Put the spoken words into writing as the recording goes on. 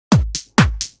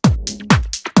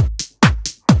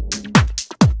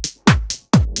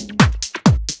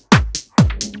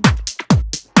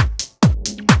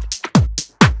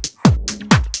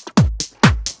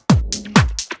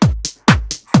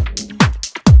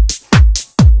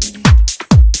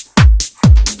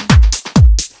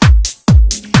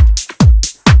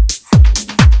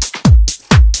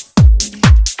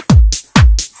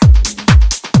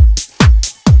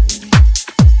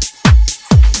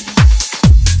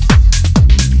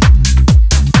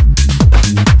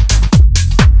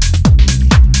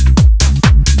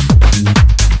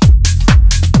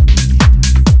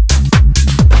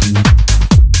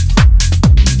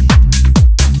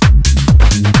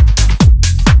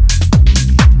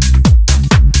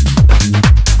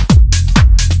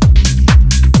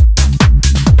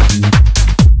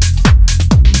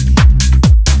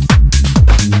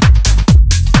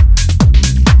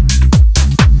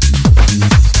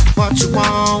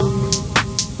want,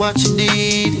 what you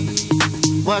need,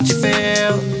 what you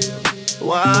feel.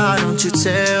 Why don't you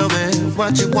tell me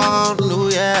what you want, oh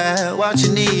yeah, what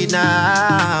you need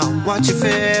now, what you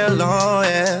feel, oh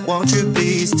yeah. Won't you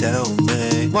please tell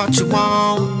me what you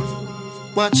want,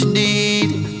 what you need,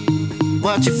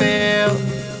 what you feel.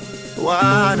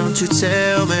 Why don't you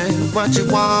tell me what you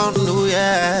want, oh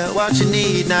yeah, what you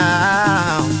need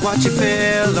now, what you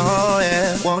feel, oh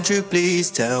yeah. Won't you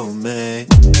please tell me?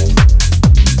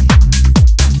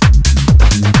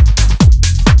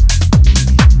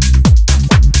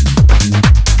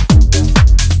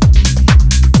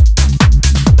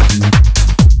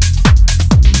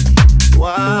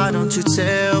 Why don't you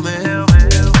tell me?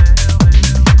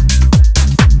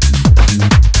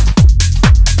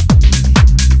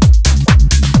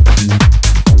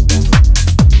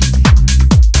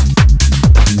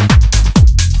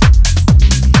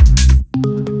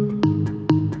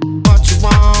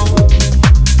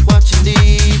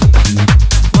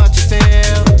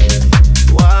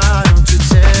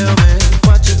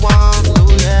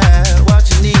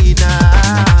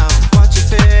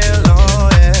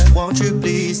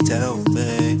 Tell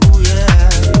me, ooh yeah,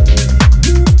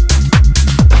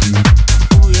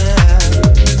 ooh yeah.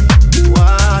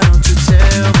 Why don't you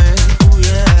tell me, ooh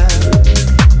yeah,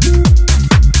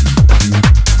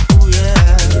 ooh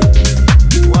yeah.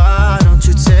 Why don't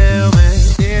you tell me?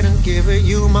 Didn't give it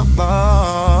you my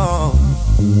ball,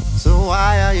 so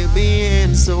why are you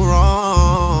being so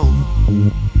wrong?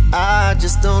 I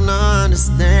just don't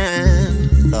understand.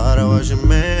 Thought I was your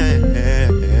man.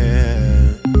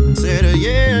 Said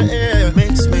yeah,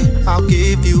 makes me, I'll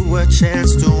give you a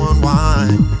chance to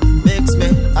unwind. Makes me,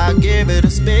 I give it a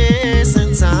space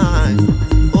and time.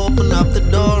 Open up the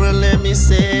door and let me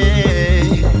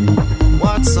say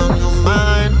what's on your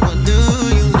mind, what do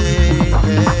you need?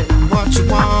 What you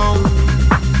want,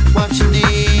 what you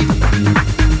need,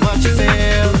 what you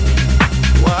feel.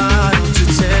 Why don't you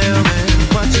tell me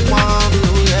what you want,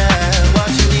 oh yeah,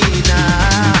 what you need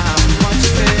now, what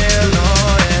you feel,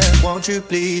 oh yeah. Won't you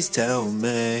please tell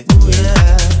me, ooh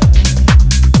yeah,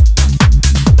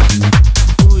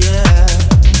 ooh yeah.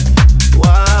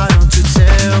 Why don't you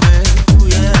tell me, ooh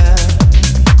yeah,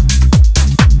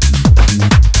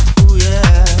 ooh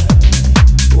yeah.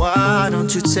 Why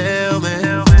don't you tell me,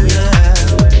 ooh yeah,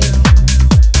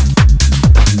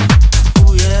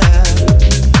 ooh yeah.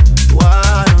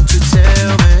 Why don't you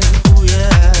tell me, ooh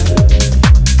yeah,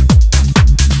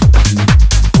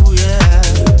 ooh yeah.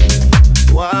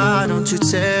 Why don't you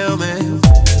tell me?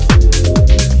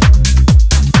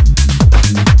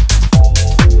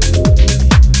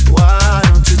 Why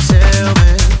don't you tell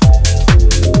me?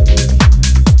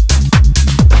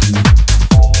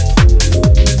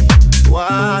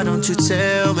 Why don't you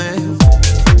tell me?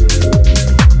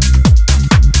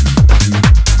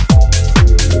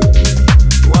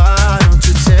 Why don't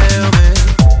you tell me?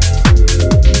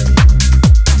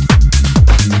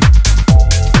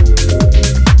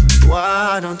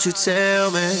 Why don't you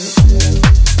tell me?